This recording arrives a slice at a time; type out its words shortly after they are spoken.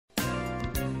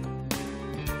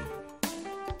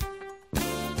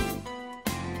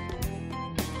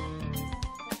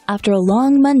After a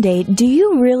long Monday, do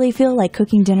you really feel like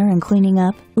cooking dinner and cleaning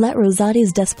up? Let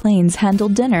Rosati's Des Plaines handle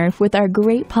dinner with our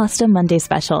great Pasta Monday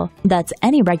special. That's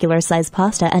any regular-sized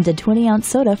pasta and a 20-ounce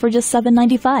soda for just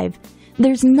 $7.95.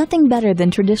 There's nothing better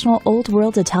than traditional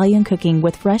old-world Italian cooking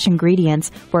with fresh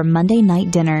ingredients for Monday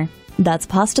night dinner. That's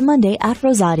Pasta Monday at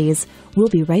Rosati's. We'll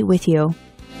be right with you.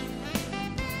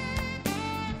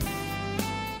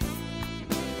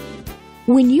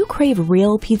 When you crave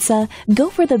real pizza, go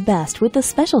for the best with the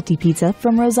specialty pizza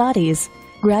from Rosati's.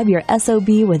 Grab your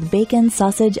SOB with bacon,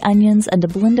 sausage, onions, and a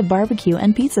blend of barbecue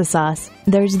and pizza sauce.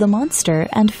 There's the Monster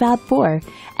and Fab 4.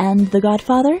 And the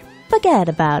Godfather? Forget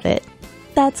about it.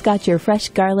 That's got your fresh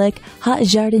garlic, hot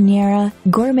giardiniera,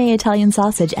 gourmet Italian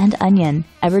sausage, and onion.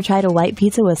 Ever tried a white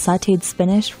pizza with sautéed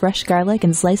spinach, fresh garlic,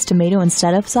 and sliced tomato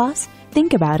instead of sauce?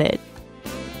 Think about it.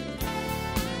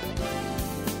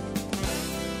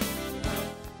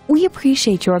 We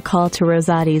appreciate your call to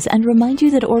Rosati's and remind you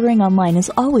that ordering online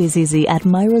is always easy at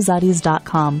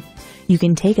myrosatis.com. You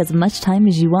can take as much time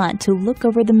as you want to look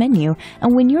over the menu,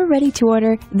 and when you're ready to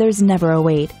order, there's never a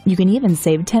wait. You can even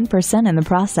save 10% in the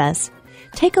process.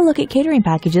 Take a look at catering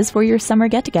packages for your summer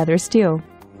get-togethers, too.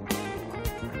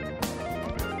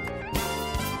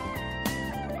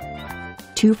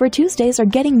 Two for Tuesdays are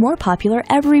getting more popular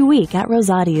every week at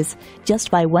Rosati's.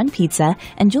 Just buy one pizza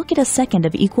and you'll get a second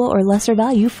of equal or lesser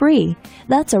value free.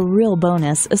 That's a real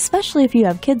bonus, especially if you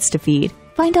have kids to feed.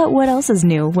 Find out what else is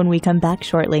new when we come back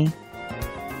shortly.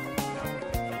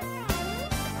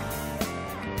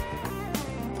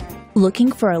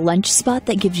 Looking for a lunch spot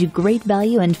that gives you great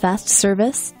value and fast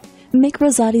service? Make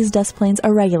Rosati's Des Plaines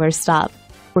a regular stop.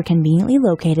 We're conveniently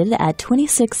located at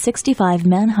 2665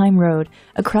 Mannheim Road,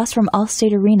 across from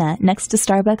Allstate Arena, next to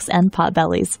Starbucks and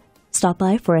Potbelly's. Stop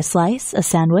by for a slice, a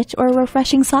sandwich, or a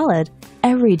refreshing salad.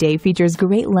 Every day features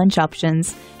great lunch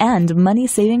options and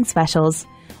money-saving specials.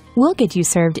 We'll get you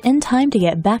served in time to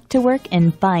get back to work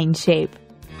in fine shape.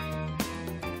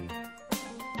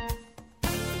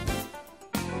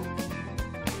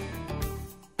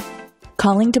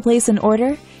 Calling to place an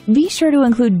order? Be sure to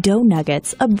include dough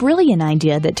nuggets, a brilliant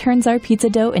idea that turns our pizza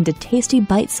dough into tasty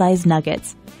bite-sized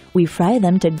nuggets. We fry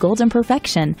them to golden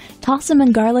perfection, toss them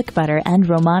in garlic butter and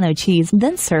Romano cheese,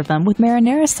 then serve them with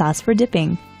marinara sauce for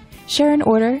dipping. Share an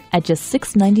order at just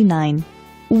 $6.99.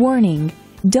 Warning: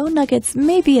 dough nuggets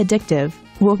may be addictive.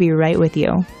 We'll be right with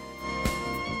you.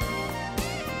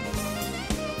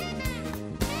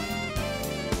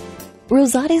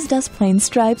 Rosati's Des Plaines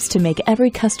strives to make every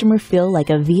customer feel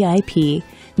like a VIP.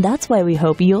 That's why we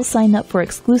hope you'll sign up for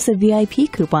exclusive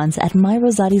VIP coupons at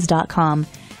myrosatis.com.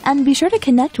 And be sure to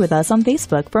connect with us on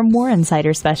Facebook for more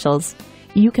insider specials.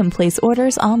 You can place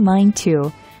orders online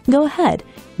too. Go ahead,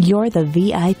 you're the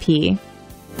VIP.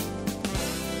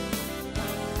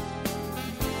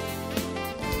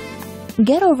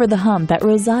 Get over the hump at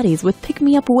Rosati's with Pick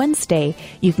Me Up Wednesday.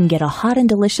 You can get a hot and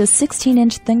delicious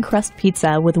 16-inch thin crust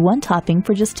pizza with one topping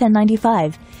for just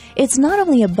 $10.95. It's not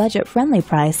only a budget-friendly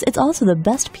price, it's also the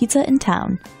best pizza in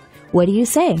town. What do you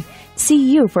say?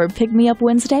 See you for Pick Me Up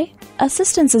Wednesday?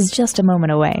 Assistance is just a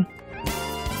moment away.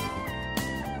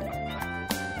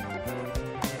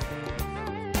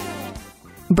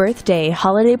 Birthday,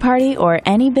 holiday party, or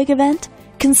any big event?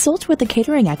 Consult with the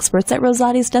catering experts at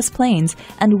Rosati's Des Plaines,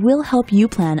 and we'll help you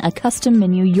plan a custom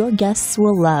menu your guests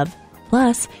will love.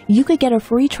 Plus, you could get a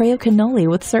free tray of cannoli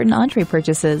with certain entree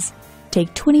purchases.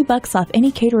 Take $20 off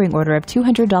any catering order of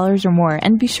 $200 or more,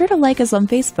 and be sure to like us on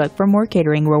Facebook for more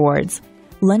catering rewards.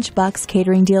 Lunchbox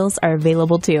catering deals are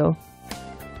available too.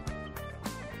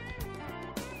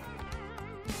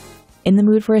 In the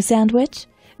mood for a sandwich?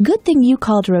 Good thing you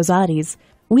called Rosati's.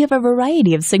 We have a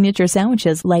variety of signature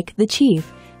sandwiches like the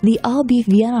Chief, the all-beef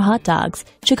Vienna hot dogs,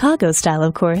 Chicago style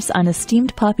of course, on a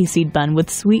steamed poppy seed bun with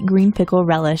sweet green pickle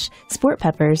relish, sport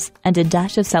peppers, and a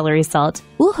dash of celery salt.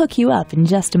 We'll hook you up in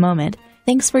just a moment.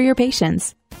 Thanks for your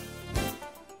patience.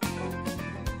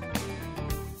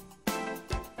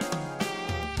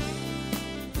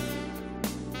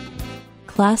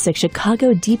 Classic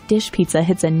Chicago deep dish pizza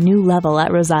hits a new level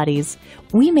at Rosati's.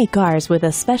 We make ours with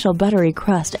a special buttery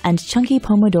crust and chunky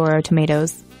pomodoro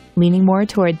tomatoes. Leaning more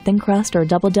toward thin crust or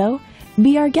double dough?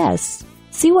 Be our guest.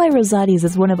 See why Rosati's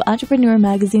is one of Entrepreneur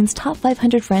Magazine's top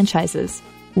 500 franchises.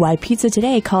 Why Pizza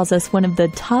Today calls us one of the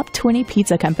top 20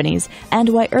 pizza companies, and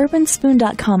why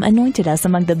UrbanSpoon.com anointed us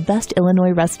among the best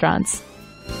Illinois restaurants.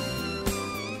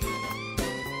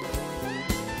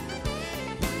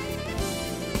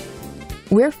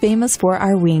 We're famous for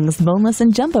our wings, boneless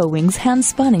and jumbo wings,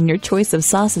 hand-spun in your choice of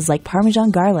sauces like Parmesan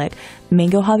garlic,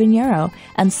 mango habanero,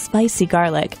 and spicy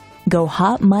garlic. Go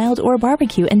hot, mild, or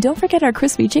barbecue, and don't forget our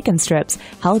crispy chicken strips,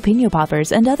 jalapeno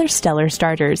poppers, and other stellar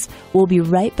starters. We'll be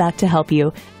right back to help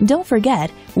you. Don't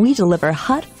forget, we deliver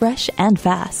hot, fresh, and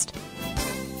fast.